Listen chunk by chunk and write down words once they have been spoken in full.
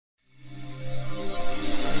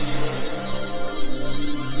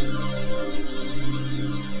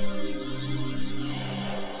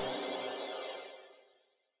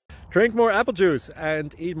Drink more apple juice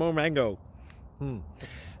and eat more mango.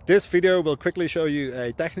 This video will quickly show you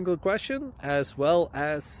a technical question as well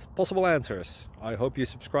as possible answers. I hope you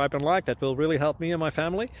subscribe and like, that will really help me and my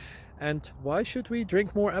family. And why should we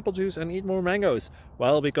drink more apple juice and eat more mangoes?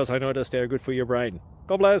 Well, because I noticed they're good for your brain.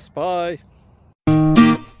 God bless, bye!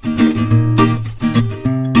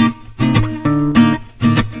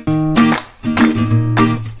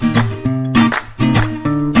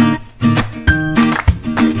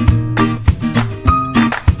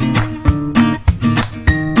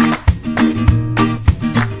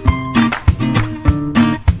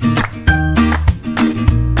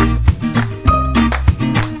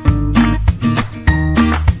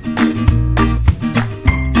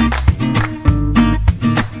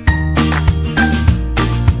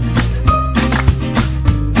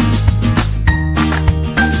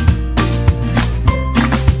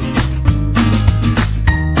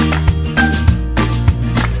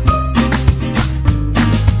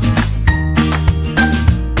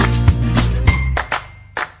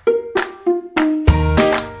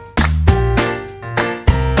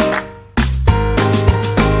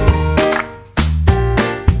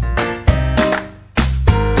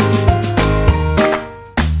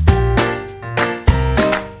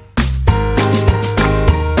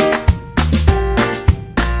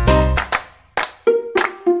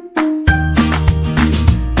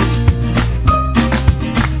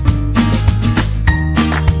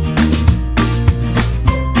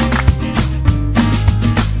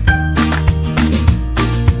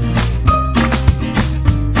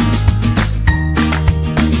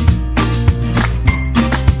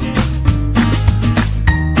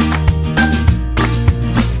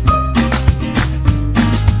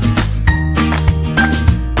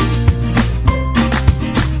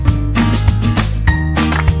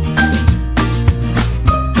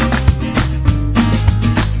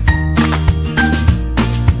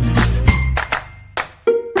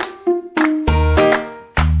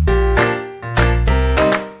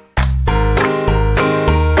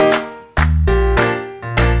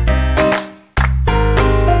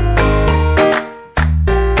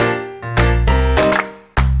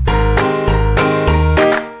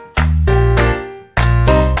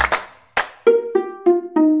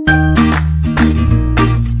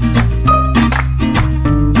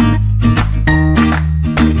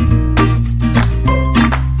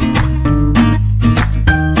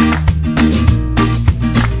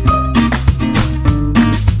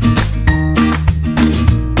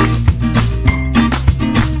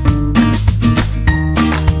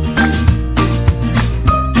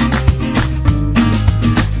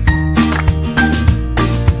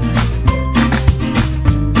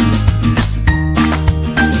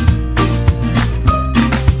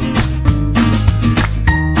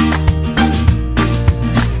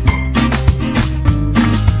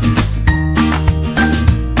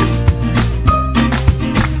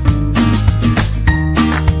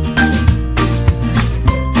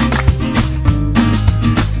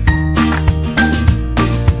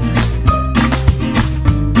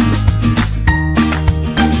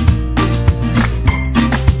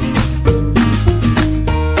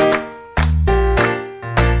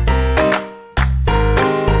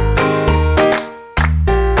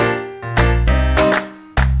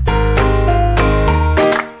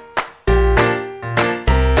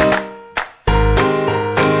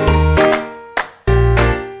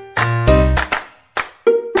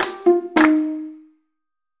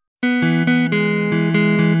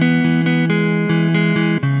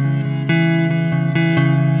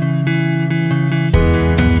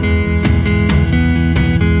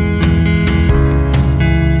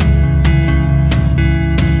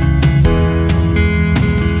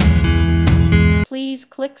 Please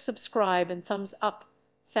click subscribe and thumbs up.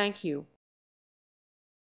 Thank you.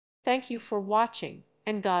 Thank you for watching,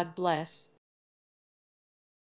 and God bless.